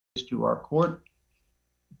to our court.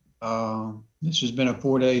 This has been a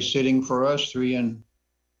 4-day sitting for us, 3 in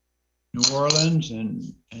New Orleans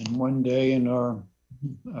and 1 day in our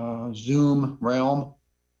Zoom realm.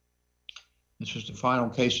 This was the final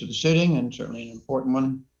case of the sitting and certainly an important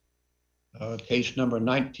one. Case number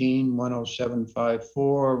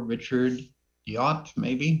 19-10754, Richard DeOtte,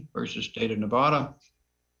 maybe, versus State of Nevada.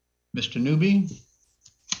 Mr. Newby.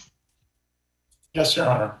 Yes, Your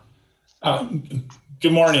Honor.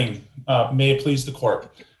 Good morning. May it please the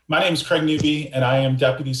court. My name is Craig Newby, and I am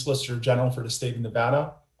Deputy Solicitor General for the State of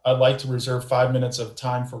Nevada. I'd like to reserve 5 minutes of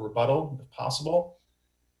time for rebuttal, if possible.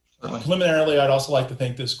 Preliminarily, I'd also like to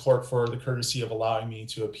thank this court for the courtesy of allowing me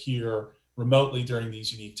to appear remotely during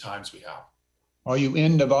these unique times we have. Are you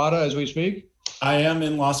in Nevada as we speak? I am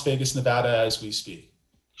in Las Vegas, Nevada as we speak.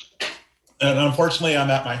 And unfortunately, I'm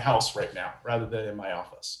at my house right now rather than in my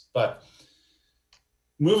office. But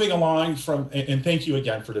moving along and thank you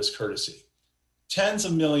again for this courtesy. Tens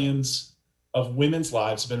of millions of women's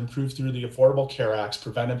lives have been improved through the Affordable Care Act's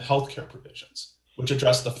preventive health care provisions, which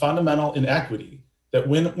address the fundamental inequity that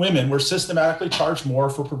women were systematically charged more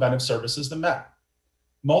for preventive services than men.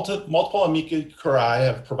 Multiple amici curiae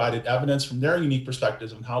have provided evidence from their unique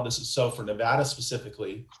perspectives on how this is so for Nevada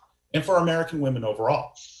specifically and for American women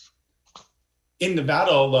overall. In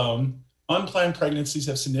Nevada alone, unplanned pregnancies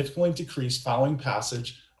have significantly decreased following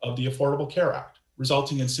passage of the Affordable Care Act,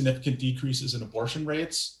 resulting in significant decreases in abortion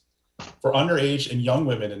rates for underage and young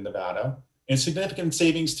women in Nevada, and significant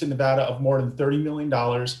savings to Nevada of more than $30 million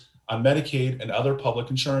on Medicaid and other public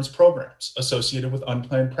insurance programs associated with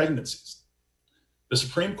unplanned pregnancies. The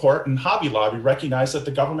Supreme Court and Hobby Lobby recognize that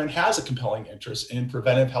the government has a compelling interest in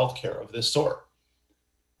preventive health care of this sort.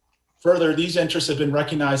 Further, these interests have been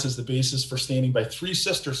recognized as the basis for standing by 3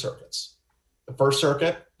 sister circuits: the First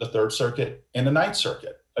Circuit, the Third Circuit, and the Ninth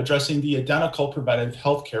Circuit, addressing the identical preventive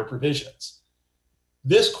health care provisions.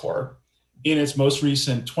 This court, in its most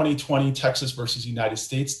recent 2020 Texas versus United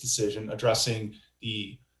States decision addressing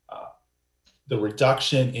the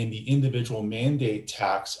reduction in the individual mandate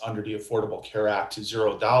tax under the Affordable Care Act to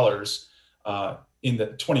 $0 in the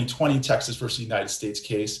 2020 Texas versus United States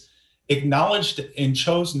case, acknowledged and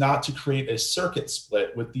chose not to create a circuit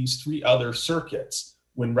split with these 3 other circuits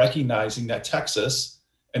when recognizing that Texas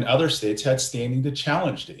and other states had standing to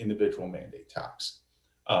challenge the individual mandate tax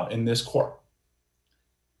in this court.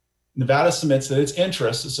 Nevada submits that its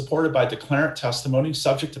interest is supported by declarant testimony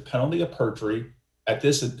subject to penalty of perjury at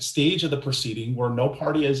this stage of the proceeding where no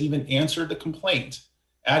party has even answered the complaint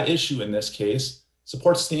at issue in this case,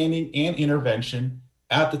 supports standing and intervention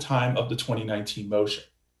at the time of the 2019 motion.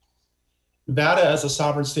 Nevada as a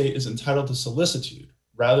sovereign state is entitled to solicitude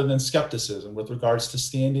rather than skepticism with regards to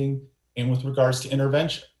standing and with regards to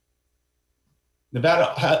intervention.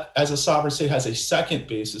 Nevada as a sovereign state has a second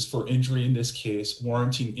basis for injury in this case,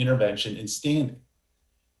 warranting intervention and standing.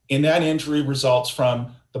 And that injury results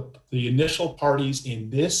from the initial parties in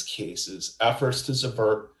this case's efforts to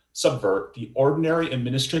subvert the ordinary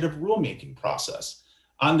administrative rulemaking process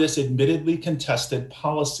on this admittedly contested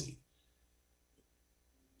policy.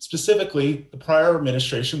 Specifically, the prior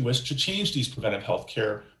administration wished to change these preventive health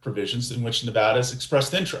care provisions in which Nevada has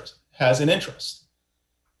expressed has an interest.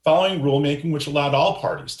 Following rulemaking which allowed all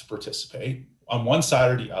parties to participate on one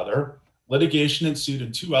side or the other, litigation ensued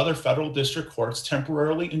in 2 other federal district courts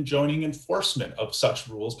temporarily enjoining enforcement of such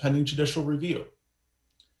rules pending judicial review.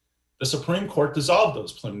 The Supreme Court dissolved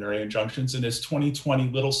those preliminary injunctions in its 2020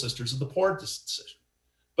 Little Sisters of the Poor decision.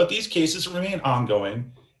 But these cases remain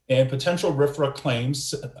ongoing, and potential RFRA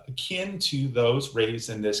claims akin to those raised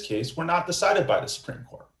in this case were not decided by the Supreme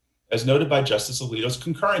Court, as noted by Justice Alito's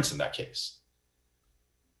concurrence in that case.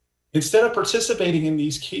 Instead of participating in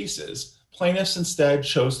these cases, plaintiffs instead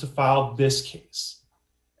chose to file this case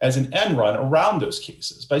as an end run around those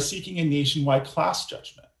cases by seeking a nationwide class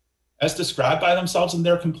judgment. As described by themselves in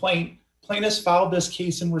their complaint, plaintiffs filed this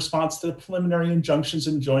case in response to the preliminary injunctions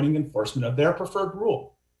enjoining enforcement of their preferred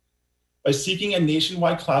rule. By seeking a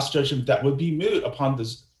nationwide class judgment that would be moot upon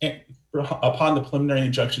the preliminary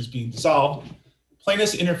injunctions being dissolved,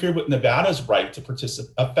 plaintiffs interfered with Nevada's right to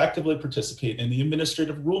effectively participate in the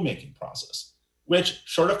administrative rulemaking process, which,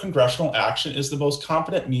 short of congressional action, is the most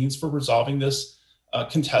competent means for resolving this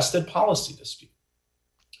contested policy dispute.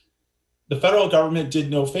 The federal government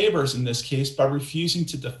did no favors in this case by refusing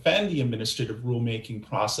to defend the administrative rulemaking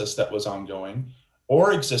process that was ongoing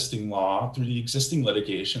or existing law through the existing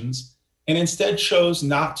litigations, and instead chose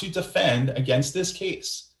not to defend against this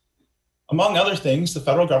case. Among other things, the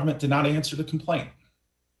federal government did not answer the complaint.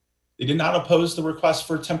 They did not oppose the request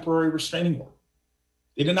for a temporary restraining order.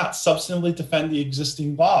 They did not substantively defend the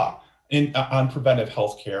existing law on preventive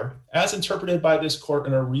health care, as interpreted by this court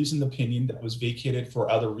in a reasoned opinion that was vacated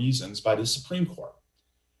for other reasons by the Supreme Court.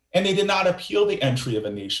 And they did not appeal the entry of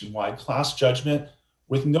a nationwide class judgment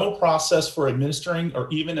with no process for administering or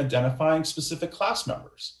even identifying specific class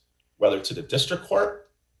members, whether to the district court,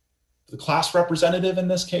 the class representative in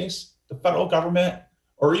this case, the federal government,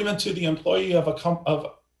 or even to the employee of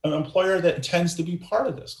an employer that intends to be part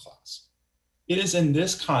of this class. It is in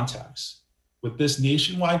this context, with this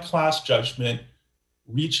nationwide class judgment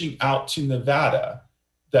reaching out to Nevada,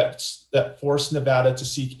 that forced Nevada to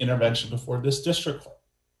seek intervention before this district court.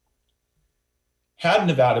 Had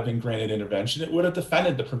Nevada been granted intervention, it would have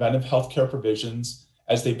defended the preventive healthcare provisions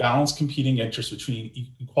as they balance competing interests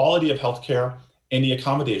between equality of healthcare and the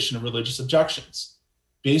accommodation of religious objections.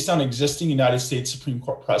 Based on existing United States Supreme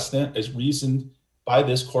Court precedent as reasoned by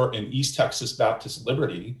this court in East Texas Baptist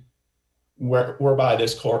Liberty, whereby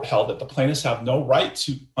this court held that the plaintiffs have no right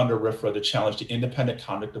to, under RFRA, to challenge the independent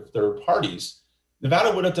conduct of third parties,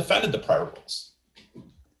 Nevada would have defended the prior rules.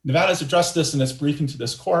 Nevada has addressed this in its briefing to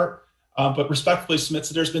this court, but respectfully submits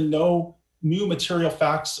that there's been no new material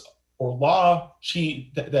facts or law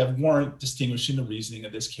change that warrant distinguishing the reasoning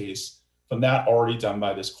of this case from that already done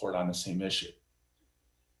by this court on the same issue.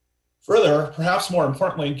 Further, perhaps more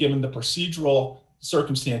importantly, given the procedural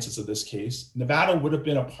circumstances of this case, Nevada would have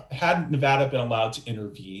been, had Nevada been allowed to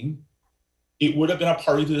intervene, it would have been a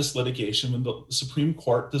party to this litigation when the Supreme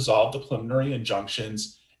Court dissolved the preliminary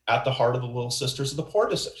injunctions at the heart of the Little Sisters of the Poor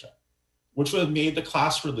decision, which would have made the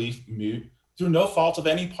class relief moot through no fault of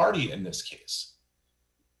any party in this case.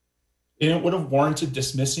 And it would have warranted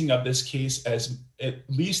dismissing of this case as, at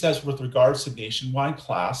least as with regards to nationwide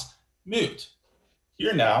class, moot.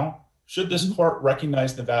 Here now, should this court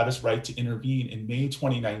recognize Nevada's right to intervene in May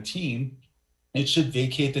 2019, it should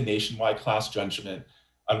vacate the nationwide class judgment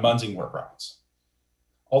on Munsingware grounds.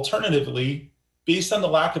 Alternatively, based on the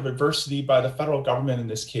lack of adversity by the federal government in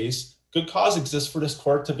this case, good cause exists for this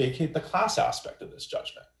court to vacate the class aspect of this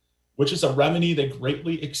judgment, which is a remedy that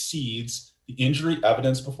greatly exceeds the injury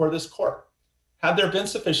evidence before this court. Had there been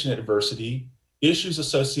sufficient adversity, issues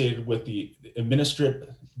associated with the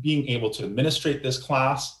being able to administrate this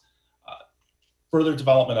class, further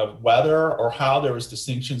development of whether or how there was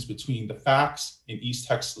distinctions between the facts in East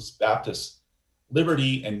Texas Baptist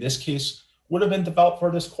Liberty and this case would have been developed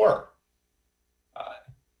for this court.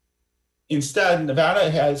 Instead,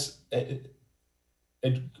 Nevada has,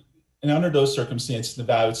 and under those circumstances,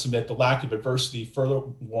 Nevada would submit the lack of adversity further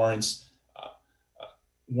warrants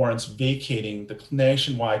vacating the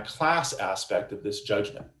nationwide class aspect of this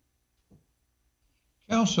judgment.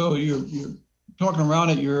 Counsel, you're talking around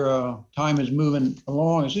it, your time is moving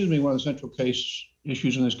along. It seems to me one of the central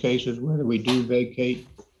issues in this case is whether we do vacate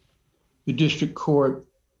the district court.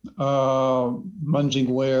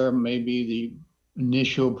 Munsingware may be the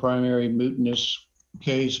initial primary mootness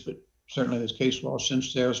case, but certainly there's case law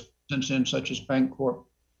since then, such as Bancorp.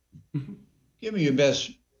 Give me your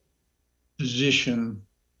best position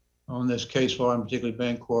on this case law, and particularly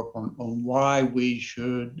Bancorp, on why we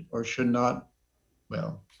should or should not,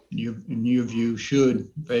 well, in your view, should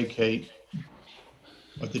vacate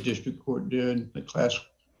what the district court did, the class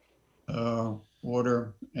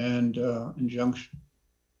order and injunction.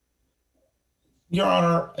 Your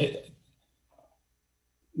Honor,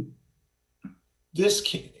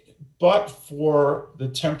 but for the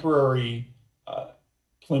temporary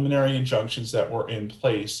preliminary injunctions that were in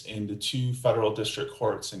place in the two federal district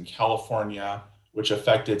courts in California, which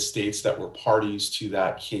affected states that were parties to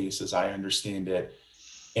that case, as I understand it,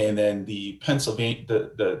 and then the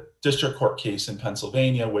district court case in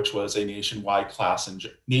Pennsylvania, which was a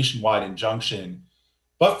nationwide injunction.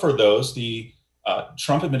 But for those, the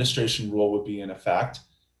Trump administration rule would be in effect.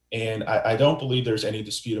 And I don't believe there's any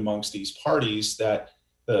dispute amongst these parties that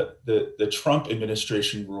the Trump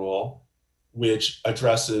administration rule, which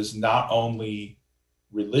addresses not only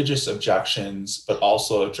religious objections, but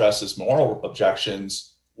also addresses moral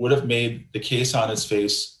objections, would have made the case on its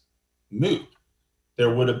face moot.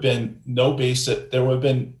 There would have been no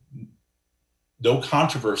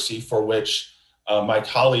controversy for which my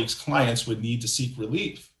colleagues' clients would need to seek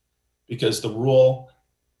relief, because the rule,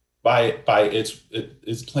 by its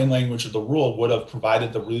plain language of the rule, would have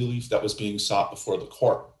provided the relief that was being sought before the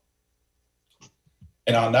court.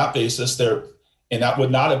 And on that basis, and that would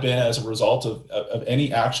not have been as a result of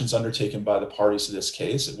any actions undertaken by the parties to this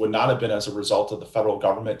case. It would not have been as a result of the federal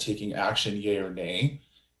government taking action, yay or nay.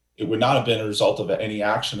 It would not have been a result of any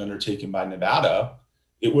action undertaken by Nevada.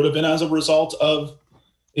 It would have been as a result of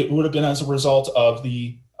a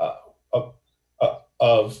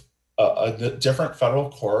different federal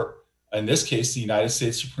court In this case, the United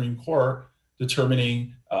States Supreme Court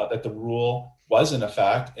determining that the rule was in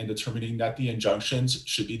effect and determining that the injunctions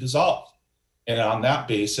should be dissolved. And on that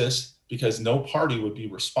basis, because no party would be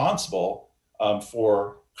responsible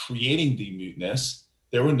for creating the mootness,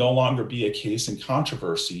 there would no longer be a case in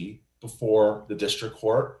controversy before the district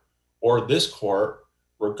court or this court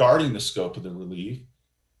regarding the scope of the relief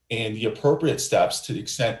and the appropriate steps to the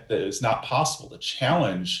extent that it is not possible to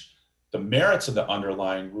challenge the merits of the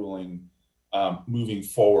underlying ruling moving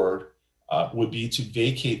forward would be to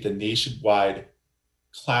vacate the nationwide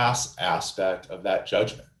class aspect of that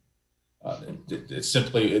judgment.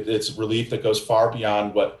 It's relief that goes far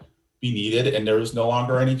beyond what we needed, and there is no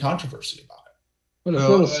longer any controversy about it. Well, if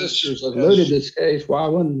Little Sisters have mooted this case, why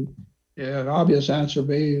wouldn't an obvious answer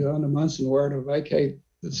be under Munson Ware to vacate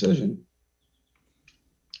the decision?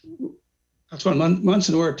 That's what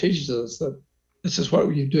Munson Ware teaches us, that this is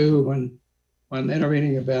what you do when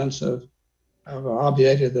intervening events have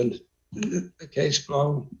obviated the case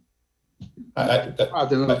flow.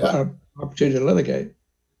 Opportunity to litigate.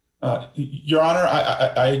 Your Honor,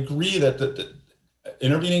 I agree that the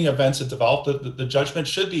intervening events that developed the judgment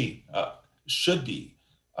should be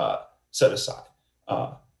set aside.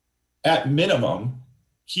 At minimum,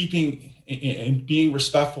 keeping and being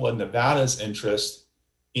respectful of Nevada's interest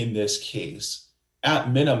in this case,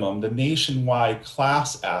 at minimum, the nationwide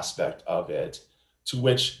class aspect of it, to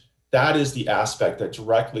which that is the aspect that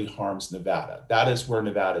directly harms Nevada. That is where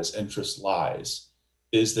Nevada's interest lies,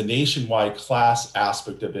 is the nationwide class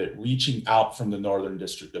aspect of it reaching out from the Northern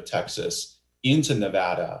District of Texas into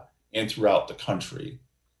Nevada and throughout the country.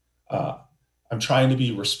 I'm trying to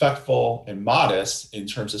be respectful and modest in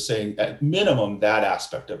terms of saying at minimum that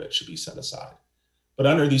aspect of it should be set aside. But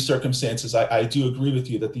under these circumstances, I do agree with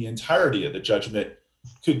you that the entirety of the judgment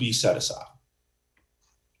could be set aside.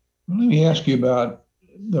 Let me ask you about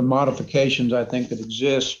the modifications I think that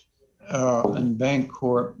exist in bank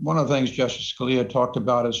court. One of the things Justice Scalia talked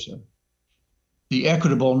about is the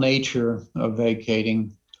equitable nature of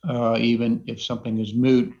vacating, even if something is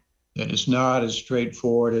moot, that it's not as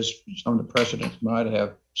straightforward as some of the precedents might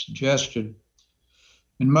have suggested,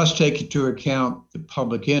 and must take into account the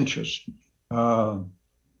public interest. In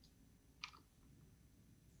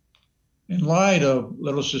light of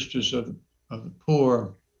Little Sisters of the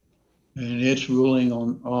Poor and its ruling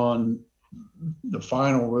on the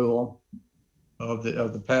final rule of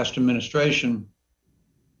the past administration,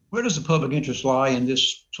 where does the public interest lie in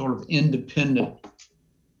this sort of independent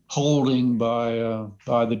holding by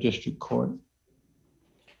the district court?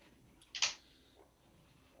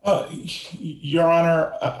 Your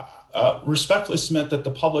Honor, respectfully submit that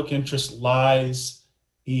the public interest lies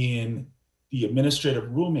in the administrative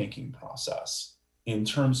rulemaking process in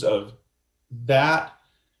terms of that,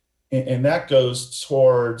 and that goes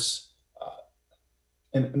towards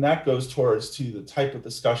to the type of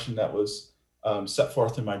discussion that was set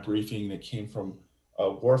forth in my briefing that came from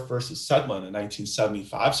Worf versus Sedlin, a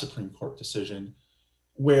 1975 Supreme Court decision,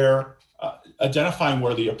 where identifying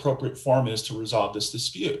where the appropriate form is to resolve this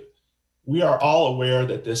dispute. We are all aware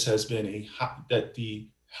that this has been that the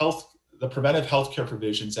preventive healthcare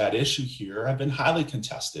provisions at issue here have been highly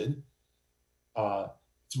contested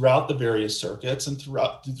throughout the various circuits and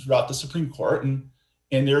throughout the Supreme Court, and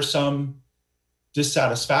there's some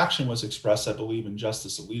dissatisfaction was expressed, I believe, in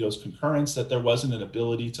Justice Alito's concurrence that there wasn't an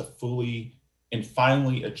ability to fully and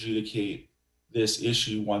finally adjudicate this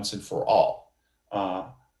issue once and for all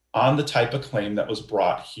on the type of claim that was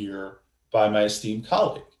brought here by my esteemed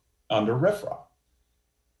colleague under RFRA.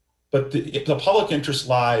 But the public interest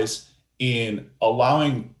lies in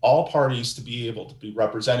allowing all parties to be able to be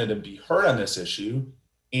represented and be heard on this issue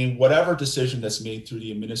in whatever decision that's made through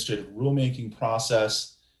the administrative rulemaking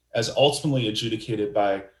process as ultimately adjudicated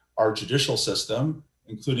by our judicial system,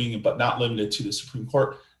 including but not limited to the Supreme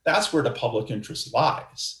Court. That's where the public interest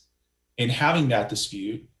lies in having that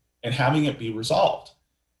dispute and having it be resolved.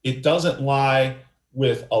 It doesn't lie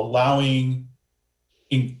with allowing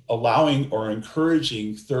or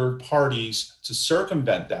encouraging third parties to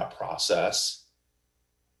circumvent that process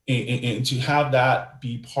and to have that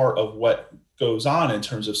be part of what goes on in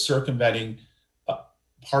terms of circumventing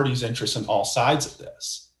parties' interests on all sides of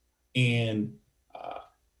this. And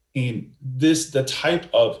the type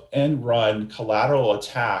of end run collateral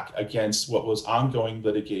attack against what was ongoing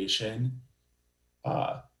litigation,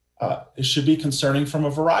 it should be concerning from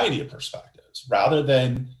a variety of perspectives, rather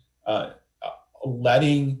than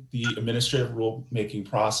letting the administrative rulemaking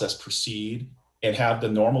process proceed and have the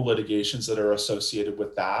normal litigations that are associated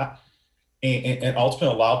with that, and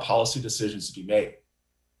ultimately allow policy decisions to be made.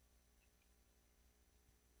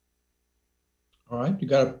 All right, you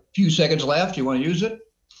got a few seconds left. You want to use it?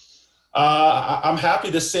 I'm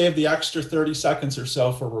happy to save the extra 30 seconds or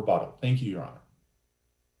so for rebuttal. Thank you, Your Honor.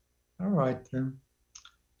 All right, then.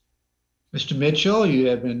 Mr. Mitchell, you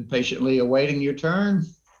have been patiently awaiting your turn.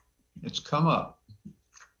 It's come up.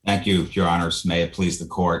 Thank you, Your Honors. May it please the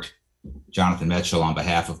court. Jonathan Mitchell on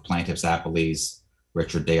behalf of plaintiffs appellees,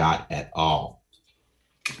 Richard DeOtte et al.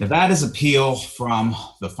 Nevada's appeal from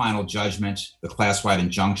the final judgment, the class-wide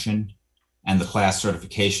injunction, and the class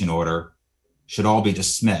certification order should all be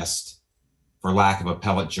dismissed for lack of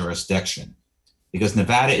appellate jurisdiction because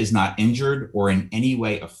Nevada is not injured or in any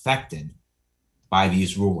way affected by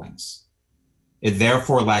these rulings. It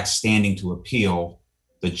therefore lacks standing to appeal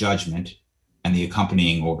the judgment and the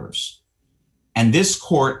accompanying orders. And this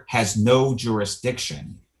court has no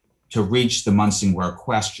jurisdiction to reach the Munsingware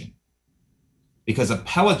question because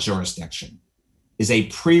appellate jurisdiction is a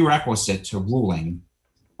prerequisite to ruling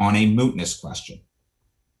on a mootness question.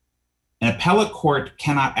 An appellate court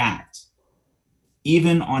cannot act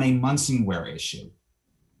even on a Munsingware issue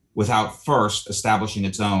without first establishing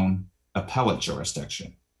its own appellate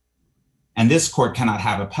jurisdiction. And this court cannot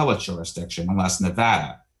have appellate jurisdiction unless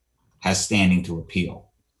Nevada has standing to appeal.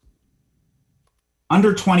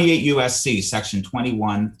 Under 28 U.S.C. section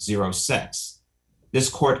 2106, this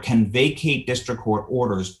court can vacate district court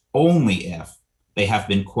orders only if they have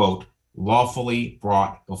been, quote, lawfully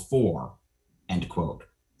brought before, end quote,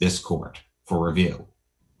 this court for review.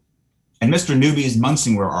 And Mr. Newby's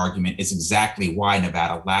Munsingware argument is exactly why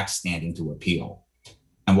Nevada lacks standing to appeal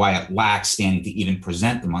and why it lacks standing to even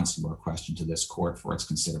present the Munsingware question to this court for its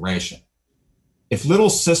consideration. If Little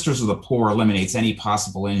Sisters of the Poor eliminates any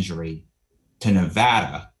possible injury to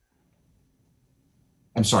Nevada,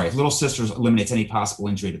 if Little Sisters eliminates any possible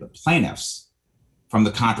injury to the plaintiffs from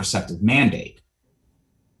the contraceptive mandate,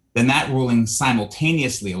 then that ruling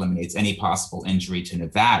simultaneously eliminates any possible injury to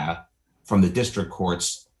Nevada from the district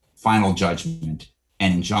court's final judgment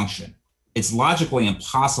and injunction. It's logically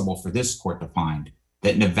impossible for this court to find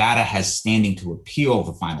that Nevada has standing to appeal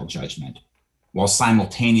the final judgment while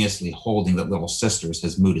simultaneously holding that Little Sisters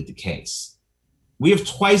has mooted the case. We have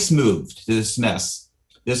twice moved to dismiss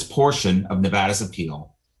this portion of Nevada's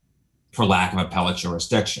appeal for lack of appellate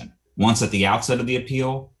jurisdiction, once at the outset of the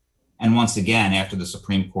appeal and once again after the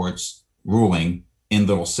Supreme Court's ruling in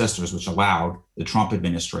Little Sisters, which allowed the Trump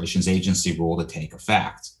administration's agency rule to take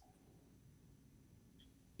effect.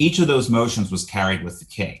 Each of those motions was carried with the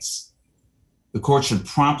case. The court should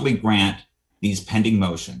promptly grant these pending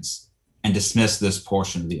motions and dismiss this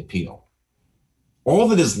portion of the appeal. All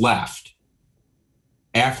that is left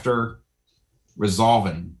after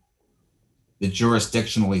resolving the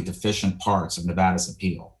jurisdictionally deficient parts of Nevada's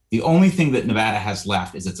appeal, the only thing that Nevada has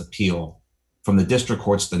left is its appeal from the district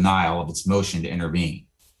court's denial of its motion to intervene.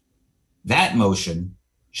 That motion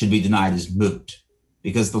should be denied as moot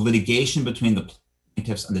because the litigation between the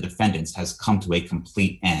plaintiffs and the defendants has come to a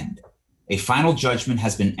complete end. A final judgment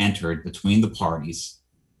has been entered between the parties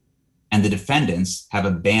and the defendants have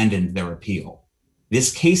abandoned their appeal.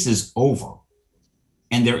 This case is over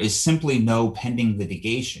and there is simply no pending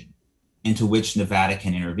litigation into which Nevada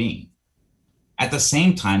can intervene. At the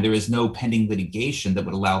same time, there is no pending litigation that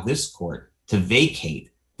would allow this court to vacate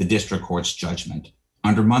the district court's judgment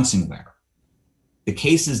under Munsingware. The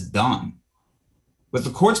case is done. With the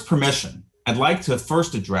court's permission, I'd like to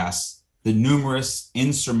first address the numerous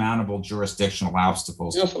insurmountable jurisdictional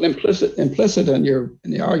obstacles. Also, implicit in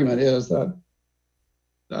the argument is that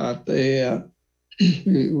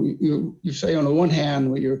you say on the one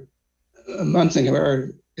hand, when you're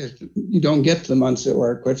Munsingware, you don't get to the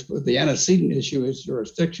Munsingware courts, but the antecedent issue is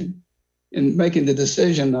jurisdiction. In making the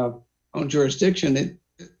decision on jurisdiction, it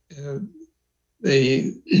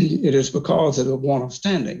is because of a want of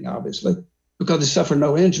standing, obviously, because they suffer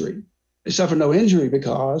no injury. They suffer no injury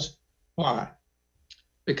because, why?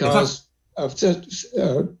 Because under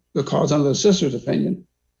the sister's opinion.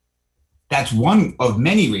 That's one of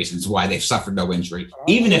many reasons why they've suffered no injury.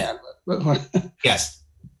 Yes,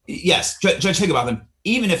 Judge Higginbotham,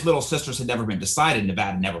 even if Little Sisters had never been decided,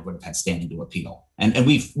 Nevada never would have had standing to appeal. And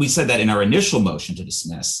we said that in our initial motion to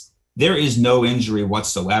dismiss. There is no injury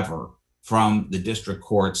whatsoever from the district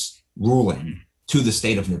court's ruling to the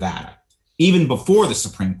state of Nevada, even before the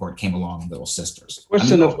Supreme Court came along in Little Sisters. The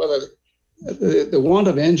question of whether the want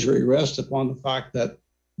of injury rests upon the fact that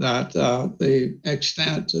the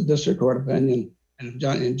extent of district court opinion and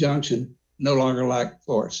injunction no longer lack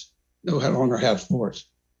force, no longer have force.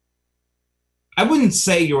 I wouldn't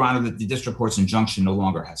say, Your Honor, that the district court's injunction no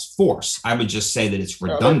longer has force. I would just say that it's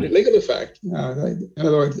redundant. Legal effect. In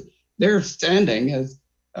other words, their standing is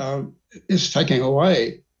taking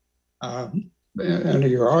away under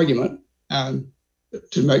your argument and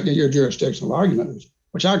to make your jurisdictional argument,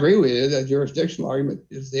 which I agree with you, that jurisdictional argument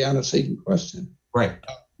is the antecedent question. Right.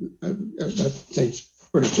 That seems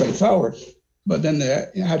pretty straightforward. But then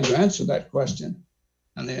how do you answer that question?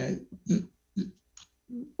 And the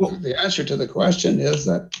answer to the question is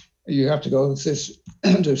that you have to go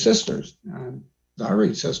to sisters. And I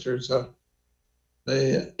read sisters,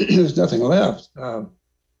 there's nothing left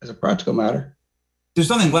as a practical matter. There's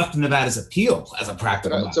nothing left in Nevada's appeal as a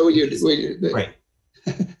practical matter. So right.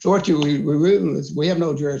 So what we rule is we have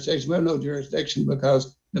no jurisdiction. We have no jurisdiction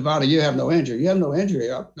because Nevada, you have no injury. You have no injury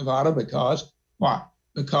up Nevada because why?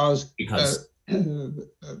 Because the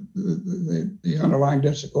underlying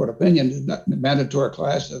district court opinion is not the mandatory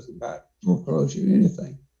class doesn't foreclose you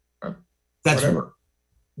anything. That's whatever.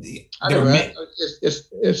 It's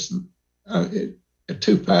a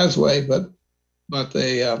two pathway, but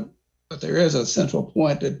there is a central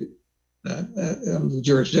point that the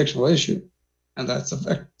jurisdictional issue, and that's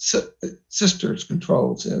affect sisters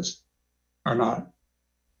controls is or not.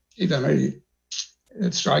 Even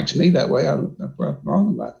it strikes me that way. I'm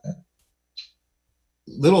wrong about that.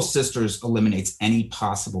 Little Sisters eliminates any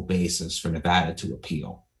possible basis for Nevada to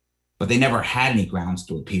appeal, but they never had any grounds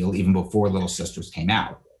to appeal even before Little Sisters came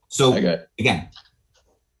out. So again,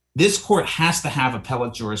 this court has to have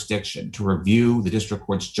appellate jurisdiction to review the district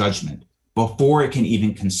court's judgment before it can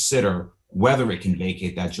even consider whether it can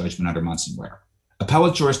vacate that judgment under Munsingware.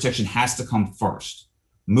 Appellate jurisdiction has to come first.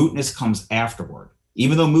 Mootness comes afterward.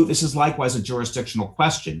 Even though mootness is likewise a jurisdictional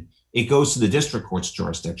question, it goes to the district court's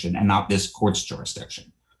jurisdiction and not this court's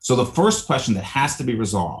jurisdiction. So the first question that has to be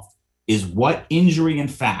resolved is what injury in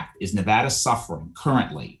fact is Nevada suffering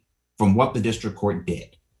currently from what the district court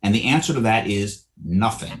did? And the answer to that is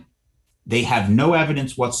nothing. They have no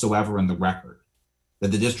evidence whatsoever in the record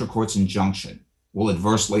that the district court's injunction will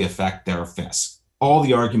adversely affect their fisc. All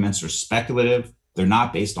the arguments are speculative. They're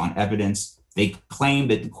not based on evidence. They claim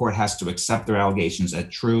that the court has to accept their allegations as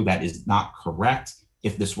true. That is not correct.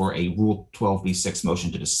 If this were a Rule 12b6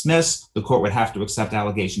 motion to dismiss, the court would have to accept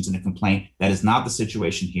allegations in a complaint. That is not the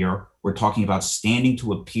situation here. We're talking about standing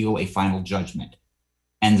to appeal a final judgment.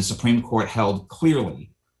 And the Supreme Court held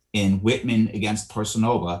clearly in Whitman against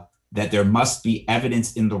Personova that there must be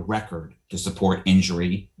evidence in the record to support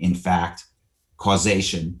injury, in fact,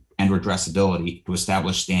 causation, and redressability to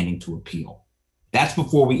establish standing to appeal. That's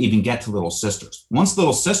before we even get to Little Sisters. Once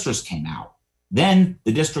Little Sisters came out, then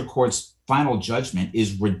the district court's final judgment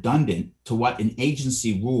is redundant to what an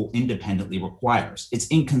agency rule independently requires. It's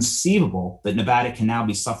inconceivable that Nevada can now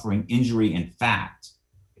be suffering injury in fact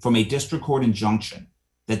from a district court injunction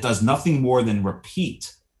that does nothing more than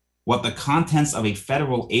repeat what the contents of a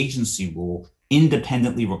federal agency rule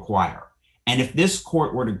independently require. And if this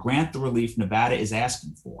court were to grant the relief Nevada is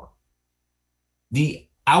asking for, the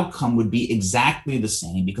outcome would be exactly the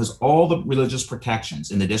same because all the religious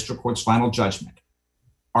protections in the district court's final judgment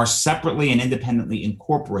are separately and independently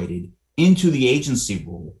incorporated into the agency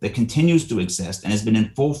rule that continues to exist and has been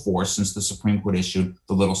in full force since the Supreme Court issued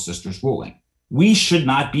the Little Sisters ruling. We should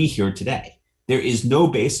not be here today. There is no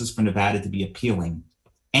basis for Nevada to be appealing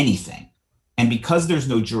anything. And because there's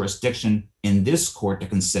no jurisdiction in this court to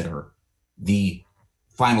consider the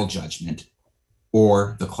final judgment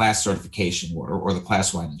or the class certification order or the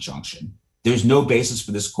class-wide injunction, there's no basis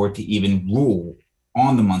for this court to even rule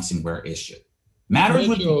on the Munsingware issue.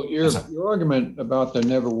 Your argument about there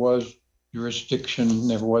never was jurisdiction,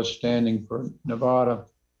 never was standing for Nevada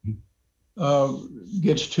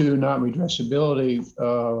gets to not redressability,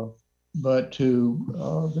 but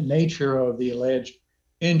to the nature of the alleged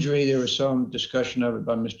injury. There was some discussion of it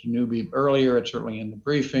by Mr. Newby earlier. It's certainly in the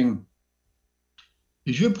briefing.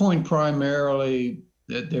 Is your point primarily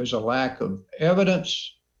that there's a lack of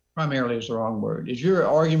evidence? Primarily is the wrong word. Is your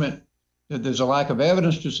argument that there's a lack of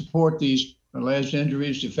evidence to support these alleged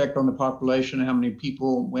injuries, the effect on the population, how many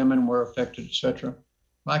people, women were affected, et cetera?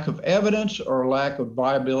 Lack of evidence or lack of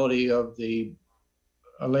viability of the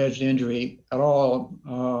alleged injury at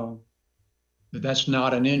all? That's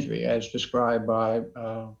not an injury as described by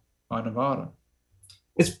Nevada.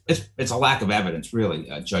 It's a lack of evidence, really,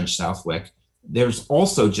 Judge Southwick. There's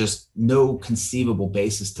also just no conceivable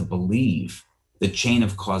basis to believe the chain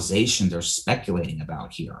of causation they're speculating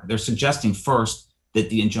about here. They're suggesting first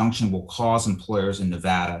that the injunction will cause employers in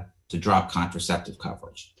Nevada to drop contraceptive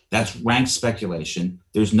coverage. That's rank speculation.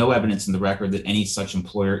 There's no evidence in the record that any such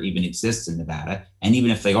employer even exists in Nevada. And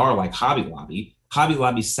even if they are, like Hobby Lobby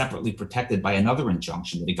is separately protected by another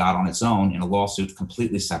injunction that it got on its own in a lawsuit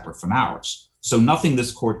completely separate from ours. So nothing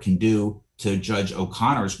this court can do to Judge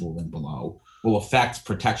O'Connor's ruling below will affect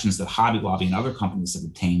protections that Hobby Lobby and other companies have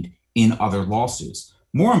obtained in other lawsuits.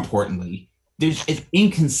 More importantly, it's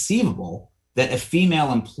inconceivable that a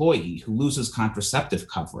female employee who loses contraceptive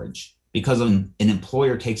coverage because an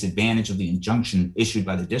employer takes advantage of the injunction issued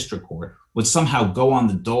by the district court would somehow go on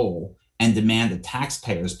the dole and demand that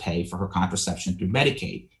taxpayers pay for her contraception through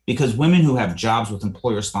Medicaid, because women who have jobs with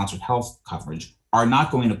employer-sponsored health coverage are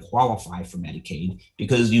not going to qualify for Medicaid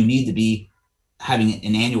because you need to be having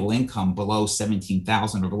an annual income below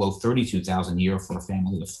 $17,000 or below $32,000 a year for a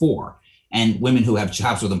family of four. And women who have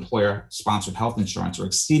jobs with employer-sponsored health insurance are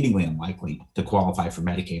exceedingly unlikely to qualify for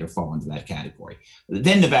Medicaid or fall into that category.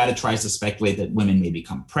 Then Nevada tries to speculate that women may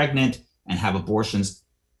become pregnant and have abortions.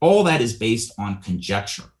 All that is based on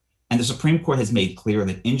conjecture. And the Supreme Court has made clear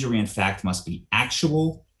that injury in fact must be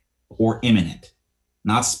actual or imminent,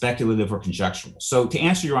 not speculative or conjectural. So to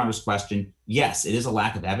answer Your Honor's question, yes, it is a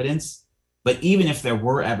lack of evidence. But even if there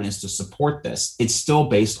were evidence to support this, it's still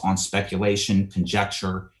based on speculation,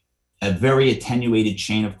 conjecture, a very attenuated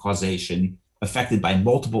chain of causation affected by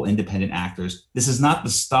multiple independent actors. This is not the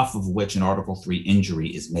stuff of which an Article 3 injury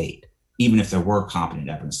is made, even if there were competent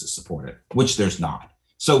evidence to support it, which there's not.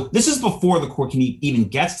 So this is before the court can even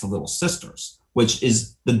get to Little Sisters, which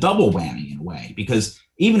is the double whammy in a way, because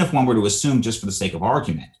even if one were to assume, just for the sake of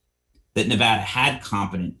argument, that Nevada had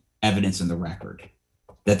competent evidence in the record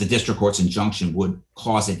that the district court's injunction would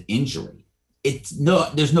cause an injury,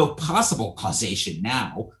 there's no possible causation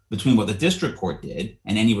now between what the district court did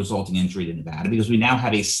and any resulting injury to Nevada, because we now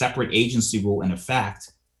have a separate agency rule in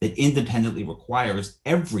effect that independently requires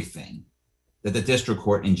everything that the district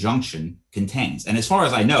court injunction contains. And as far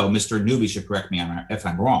as I know, Mr. Newby should correct me if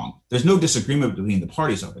I'm wrong, there's no disagreement between the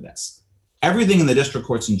parties over this. Everything in the district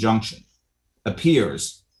court's injunction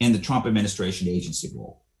appears in the Trump administration agency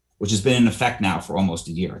rule, which has been in effect now for almost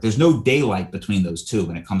a year. There's no daylight between those two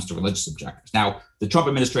when it comes to religious objectors. Now, the Trump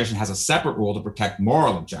administration has a separate rule to protect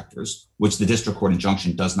moral objectors, which the district court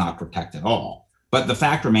injunction does not protect at all. But the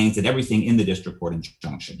fact remains that everything in the district court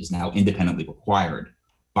injunction is now independently required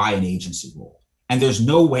by an agency rule. And there's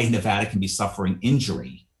no way Nevada can be suffering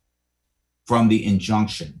injury from the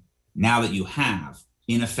injunction now that you have,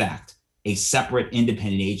 in effect, a separate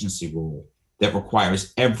independent agency rule that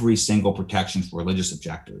requires every single protection for religious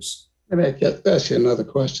objectors. Let me ask you another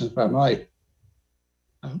question, if I might.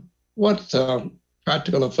 What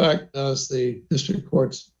practical effect does the district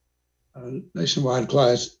court's nationwide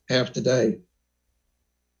class have today?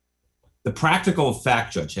 The practical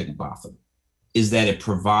effect, Judge Higginbotham, is that it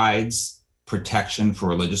provides protection for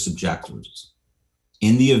religious objectors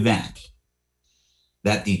in the event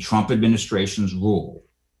that the Trump administration's rule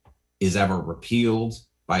is ever repealed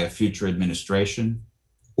by a future administration,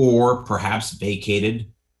 or perhaps vacated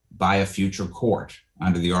by a future court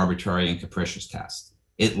under the arbitrary and capricious test.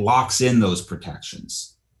 It locks in those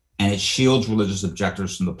protections and it shields religious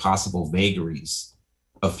objectors from the possible vagaries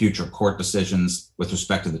of future court decisions with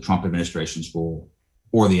respect to the Trump administration's rule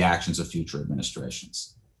or the actions of future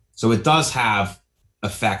administrations. So it does have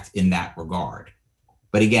effect in that regard.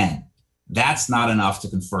 But again, that's not enough to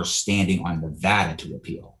confer standing on Nevada to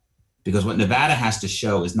appeal. Because what Nevada has to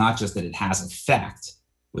show is not just that it has effect,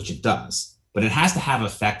 which it does, but it has to have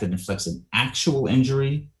effect that inflicts an actual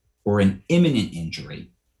injury or an imminent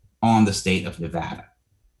injury on the state of Nevada.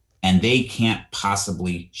 And they can't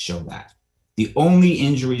possibly show that. The only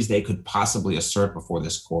injuries they could possibly assert before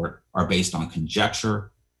this court are based on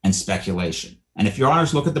conjecture and speculation. And if your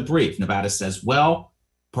honors look at the brief, Nevada says, well,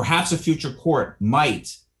 perhaps a future court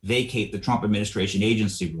might vacate the Trump administration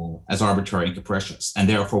agency rule as arbitrary and capricious, and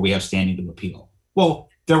therefore we have standing to appeal. Well,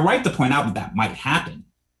 they're right to point out that that might happen,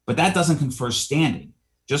 but that doesn't confer standing.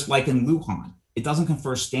 Just like in Lujan, it doesn't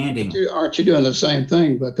confer standing. Aren't you doing the same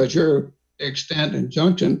thing? Because your extant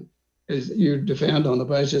injunction is you defend on the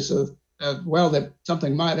basis of, well, that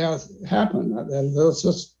something might have happened,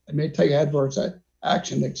 that it may take adverse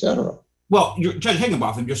action, etc. Well, Judge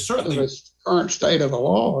Higginbotham, you're certainly the current state of the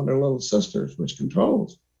law under Little Sisters, which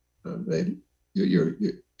controls. You're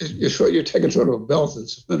taking sort of a belt and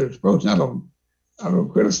suspended approach. I don't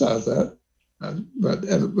criticize that,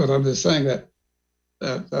 but I'm just saying that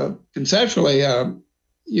conceptually,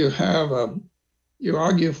 you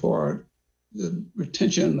argue for the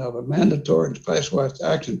retention of a mandatory class-wide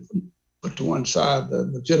action, put to one side the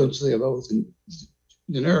legitimacy of those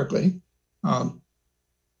generically,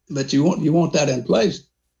 but you want that in place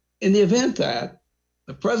in the event that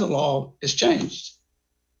the present law is changed.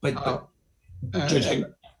 But that's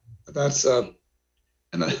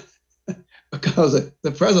because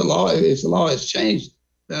the present law, if the law is changed,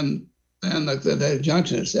 then the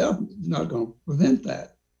injunction itself is not going to prevent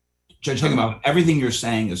that. Judge Higginbotham, everything you're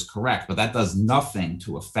saying is correct, but that does nothing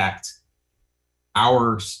to affect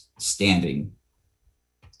our standing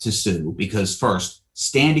to sue because first,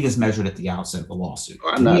 standing is measured at the outset of the lawsuit.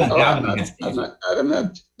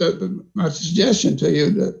 My suggestion to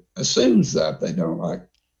you that assumes that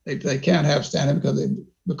they can't have standing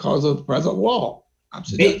because of the present law.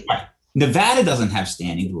 Right. Nevada doesn't have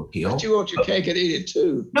standing to appeal. But you want your cake and eat it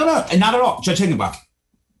too. No, and not at all. Judge Higginbotham,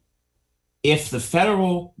 if the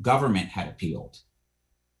federal government had appealed,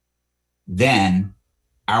 then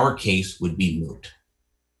our case would be moot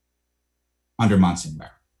under Munsingware.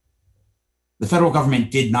 The federal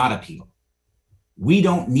government did not appeal. We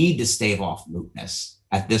don't need to stave off mootness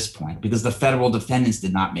at this point because the federal defendants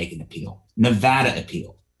did not make an appeal. Nevada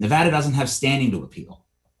appealed. Nevada doesn't have standing to appeal.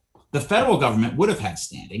 The federal government would have had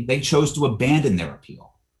standing. They chose to abandon their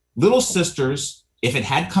appeal. Little Sisters, if it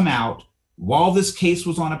had come out while this case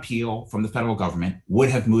was on appeal from the federal government, would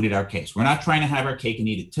have mooted our case. We're not trying to have our cake and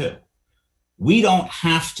eat it too. We don't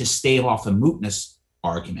have to stave off a mootness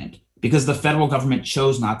argument because the federal government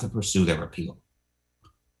chose not to pursue their appeal.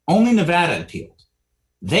 Only Nevada appealed.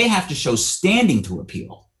 They have to show standing to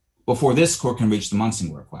appeal before this court can reach the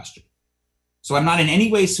Munsingware question. So I'm not in any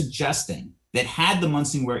way suggesting that had the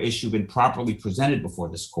Munsingware issue been properly presented before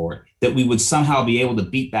this court, that we would somehow be able to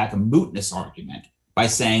beat back a mootness argument by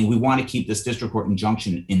saying we want to keep this district court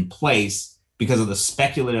injunction in place because of the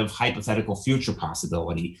speculative hypothetical future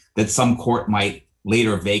possibility that some court might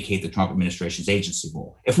later vacate the Trump administration's agency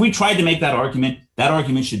rule. If we tried to make that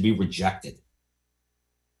argument should be rejected.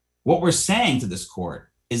 What we're saying to this court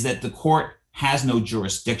is that the court has no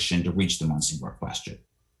jurisdiction to reach the Munsingware question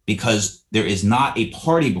because there is not a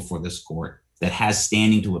party before this court that has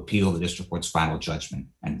standing to appeal the district court's final judgment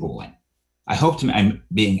and ruling. I hope I'm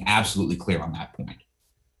being absolutely clear on that point.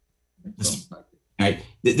 Right.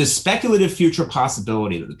 The speculative future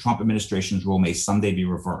possibility that the Trump administration's rule may someday be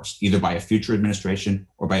reversed, either by a future administration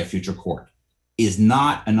or by a future court, is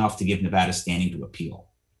not enough to give Nevada standing to appeal.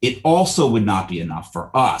 It also would not be enough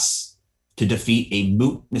for us to defeat a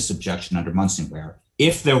mootness objection under Munsingware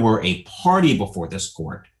if there were a party before this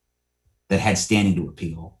court that had standing to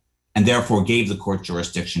appeal and therefore gave the court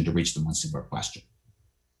jurisdiction to reach the Munsingware question.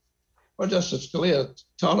 Well, Justice Scalia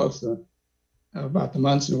taught us about the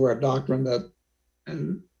Munsingware doctrine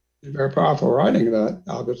and very powerful writing that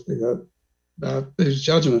obviously that these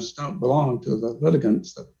judgments don't belong to the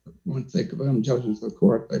litigants. That once they become judgments of the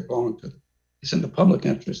court, they belong to it's in the public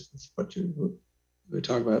interest. That's what we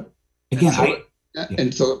talk about. Again,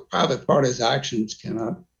 and so private parties' actions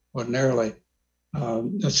cannot ordinarily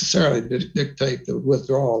necessarily dictate the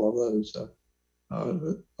withdrawal of those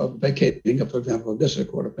of vacating, for example, a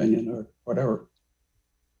district court opinion or whatever.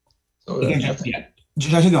 So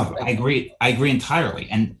I agree entirely.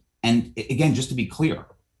 And again, just to be clear,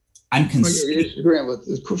 I'm conceding agreeing with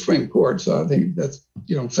the Supreme Court, so I think that's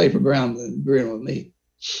safer ground than agreeing with me.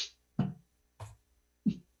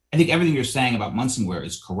 I think everything you're saying about Munsingware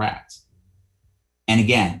is correct. And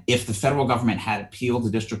again, if the federal government had appealed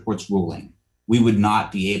the district court's ruling, we would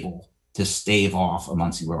not be able to stave off a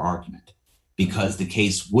Munsingware argument because the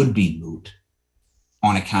case would be moot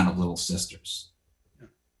on account of Little Sisters.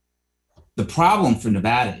 The problem for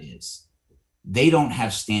Nevada is they don't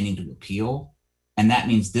have standing to appeal, and that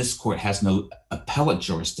means this court has no appellate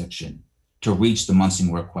jurisdiction to reach the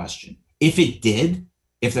Munsingware question. If it did,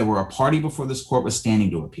 if there were a party before this court was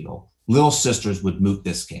standing to appeal, Little Sisters would moot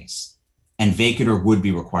this case, and vacatur would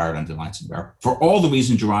be required under Munsingware for all the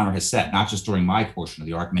reasons Your Honor has said, not just during my portion of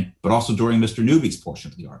the argument, but also during Mr. Newby's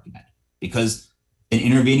portion of the argument, because an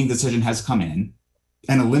intervening decision has come in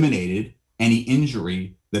and eliminated any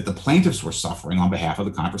injury that the plaintiffs were suffering on behalf of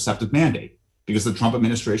the contraceptive mandate, because the Trump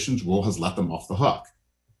administration's rule has let them off the hook.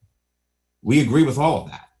 We agree with all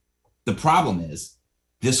of that. The problem is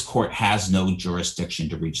this court has no jurisdiction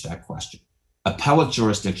to reach that question. Appellate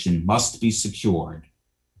jurisdiction must be secured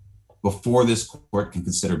before this court can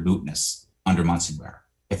consider mootness under Munsingware.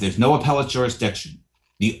 If there's no appellate jurisdiction,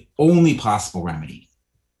 the only possible remedy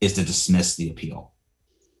is to dismiss the appeal.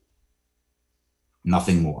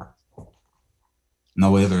 Nothing more.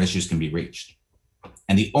 No other issues can be reached.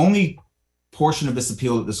 And the only portion of this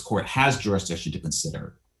appeal that this court has jurisdiction to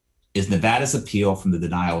consider is Nevada's appeal from the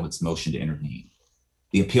denial of its motion to intervene.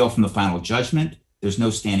 The appeal from the final judgment, there's no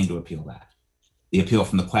standing to appeal that. The appeal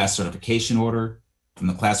from the class certification order, from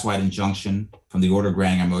the class-wide injunction, from the order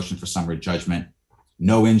granting a motion for summary judgment,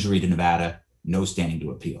 no injury to Nevada, no standing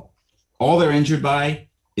to appeal. All they're injured by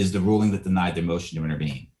is the ruling that denied their motion to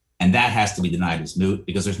intervene. And that has to be denied as moot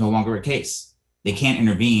because there's no longer a case. They can't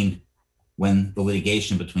intervene when the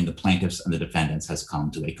litigation between the plaintiffs and the defendants has come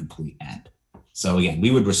to a complete end. So again, we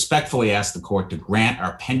would respectfully ask the court to grant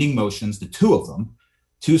our pending motions, the two of them,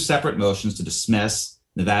 two separate motions to dismiss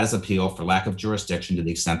Nevada's appeal for lack of jurisdiction to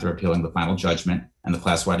the extent they're appealing the final judgment and the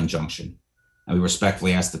class-wide injunction. And we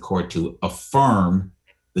respectfully ask the court to affirm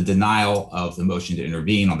the denial of the motion to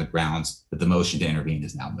intervene on the grounds that the motion to intervene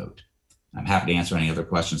is now moot. I'm happy to answer any other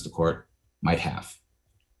questions the court might have.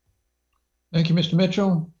 Thank you, Mr.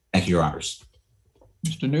 Mitchell. Thank you, Your Honors.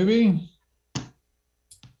 Mr. Newby.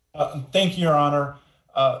 Thank you, Your Honor.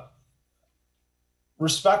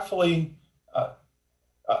 Respectfully,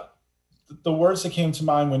 the words that came to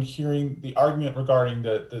mind when hearing the argument regarding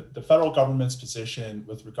the federal government's position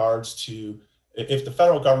with regards to if the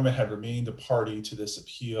federal government had remained a party to this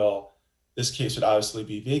appeal, this case would obviously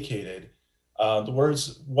be vacated. The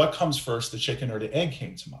words, what comes first, the chicken or the egg,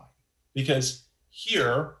 came to mind. Because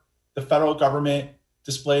here, the federal government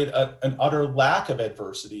displayed an utter lack of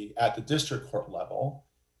adversity at the district court level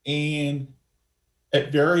and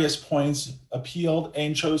at various points appealed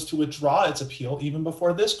and chose to withdraw its appeal even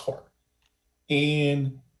before this court.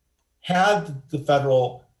 And had the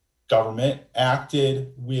federal government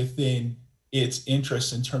acted within its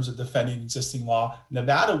interests in terms of defending existing law,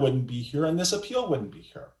 Nevada wouldn't be here and this appeal wouldn't be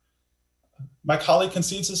here. My colleague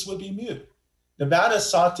concedes this would be moot. Nevada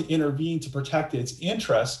sought to intervene to protect its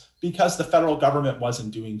interests because the federal government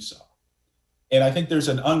wasn't doing so. And I think there's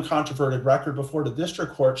an uncontroverted record before the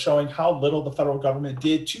district court showing how little the federal government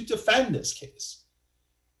did to defend this case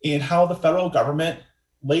and how the federal government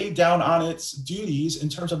laid down on its duties in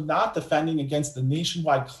terms of not defending against the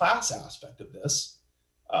nationwide class aspect of this,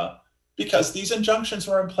 because these injunctions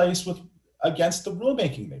were in place against the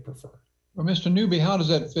rulemaking they preferred. Well, Mr. Newby, how does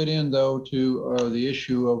that fit in, though, to the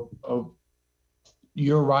issue of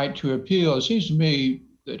your right to appeal? It seems to me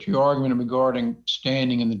that your argument regarding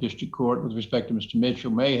standing in the district court with respect to Mr.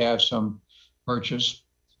 Mitchell may have some purchase,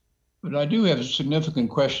 but I do have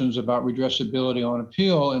significant questions about redressability on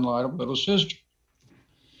appeal in light of Little Sister.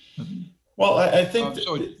 Well, I think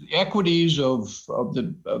so the equities of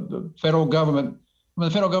the federal government. I mean,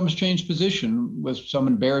 the federal government's changed position with some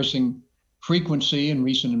embarrassing frequency in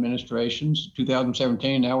recent administrations.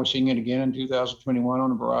 2017, now we're seeing it again in 2021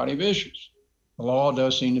 on a variety of issues. The law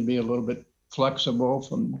does seem to be a little bit flexible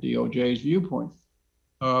from DOJ's viewpoint,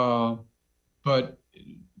 but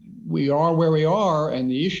we are where we are,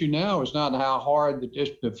 and the issue now is not how hard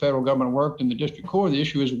the federal government worked in the district court. The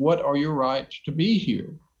issue is, what are your rights to be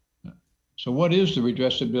here? So what is the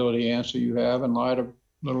redressability answer you have in light of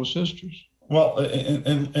Little Sisters? Well,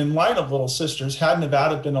 in light of Little Sisters, had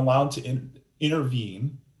Nevada been allowed to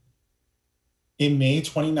intervene in May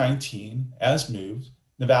 2019 as moved,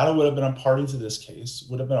 Nevada would have been a party to this case,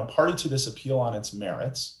 would have been a party to this appeal on its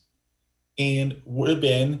merits, and would have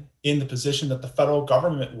been in the position that the federal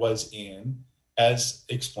government was in, as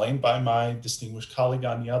explained by my distinguished colleague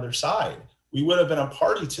on the other side. We would have been a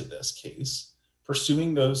party to this case,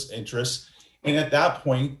 pursuing those interests. And at that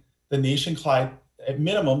point, at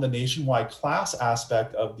minimum, the nationwide class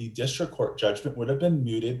aspect of the district court judgment would have been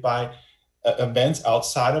mooted by events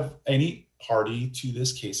outside of any party to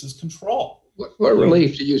this case's control. What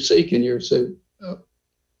relief do you seek in your suit?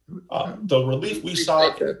 The relief we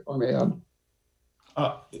sought.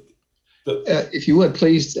 If you would,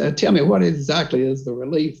 please tell me what exactly is the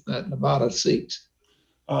relief that Nevada seeks.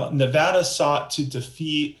 Nevada sought to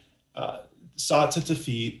defeat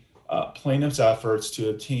plaintiffs' efforts to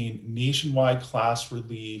obtain nationwide class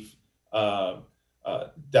relief that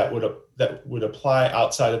would apply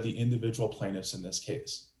outside of the individual plaintiffs in this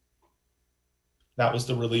case. That was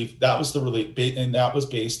the relief. And that was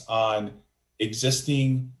based on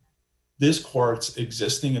this court's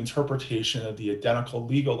existing interpretation of the identical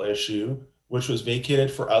legal issue, which was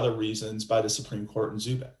vacated for other reasons by the Supreme Court in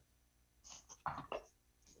Southwick.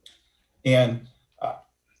 And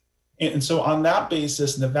so on that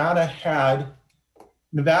basis, Nevada's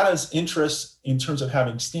interests in terms of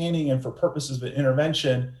having standing and for purposes of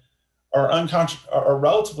intervention are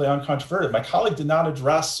relatively uncontroverted. My colleague did not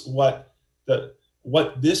address what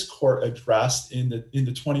this court addressed in the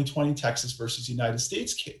 2020 Texas versus United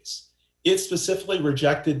States case. It specifically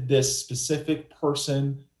rejected this specific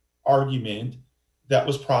person argument that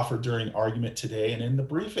was proffered during argument today and in the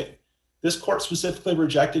briefing. This court specifically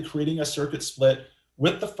rejected creating a circuit split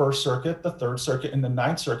with the First Circuit, the Third Circuit, and the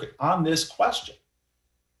Ninth Circuit on this question.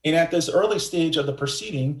 And at this early stage of the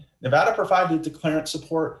proceeding, Nevada provided declarant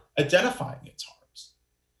support identifying its harms.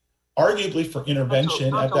 Arguably for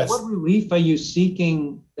intervention what relief are you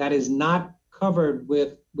seeking that is not covered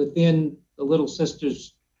within the Little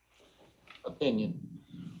Sisters opinion?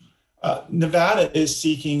 Nevada is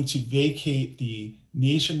seeking to vacate the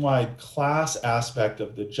nationwide class aspect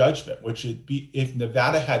of the judgment, which would be if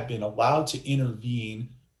Nevada had been allowed to intervene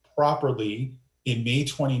properly in May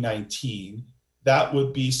 2019, that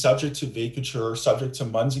would be subject to vacature, subject to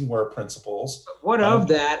Munsingware principles. What of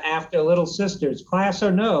that after Little Sisters, class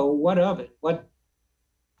or no, what of it?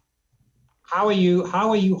 How are you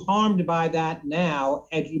harmed by that now,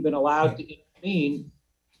 had you been allowed to intervene?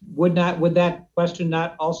 Would that question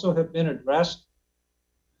not also have been addressed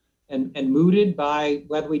and mooted by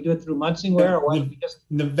whether we do it through Munsingware or whether we just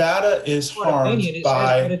Nevada is harmed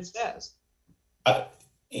by, what it says.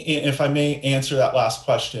 if I may answer that last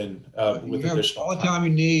question with You have additional all the time you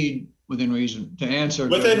need within reason to answer.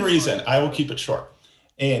 Within reason, I will keep it short.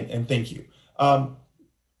 And thank you.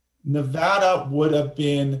 Nevada would have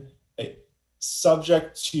been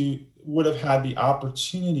would have had the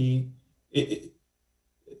opportunity.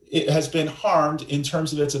 It has been harmed in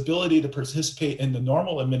terms of its ability to participate in the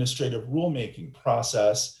normal administrative rulemaking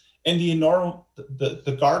process and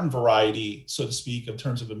the garden variety, so to speak, in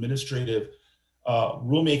terms of administrative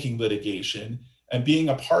rulemaking litigation, and being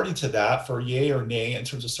a party to that for yay or nay in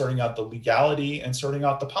terms of sorting out the legality and sorting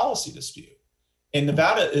out the policy dispute. And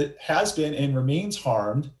Nevada, it has been and remains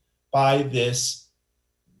harmed by this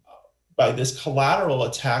collateral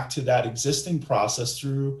attack to that existing process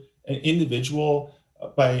through an individual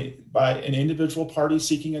by an individual party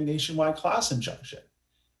seeking a nationwide class injunction.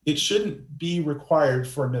 It shouldn't be required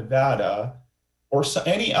for Nevada or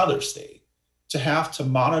any other state to have to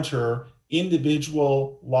monitor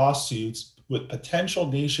individual lawsuits with potential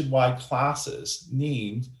nationwide classes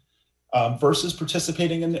named versus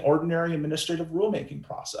participating in the ordinary administrative rulemaking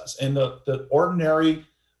process and the ordinary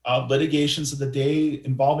litigations of the day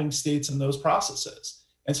involving states in those processes.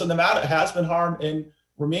 And so Nevada has been harmed and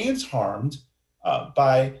remains harmed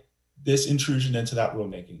by this intrusion into that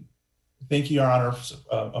rulemaking. Thank you, Your Honor,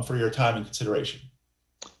 for your time and consideration.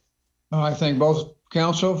 I thank both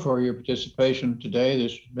counsel for your participation today.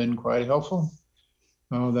 This has been quite helpful.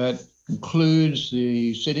 That concludes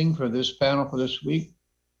the sitting for this panel for this week.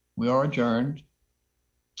 We are adjourned.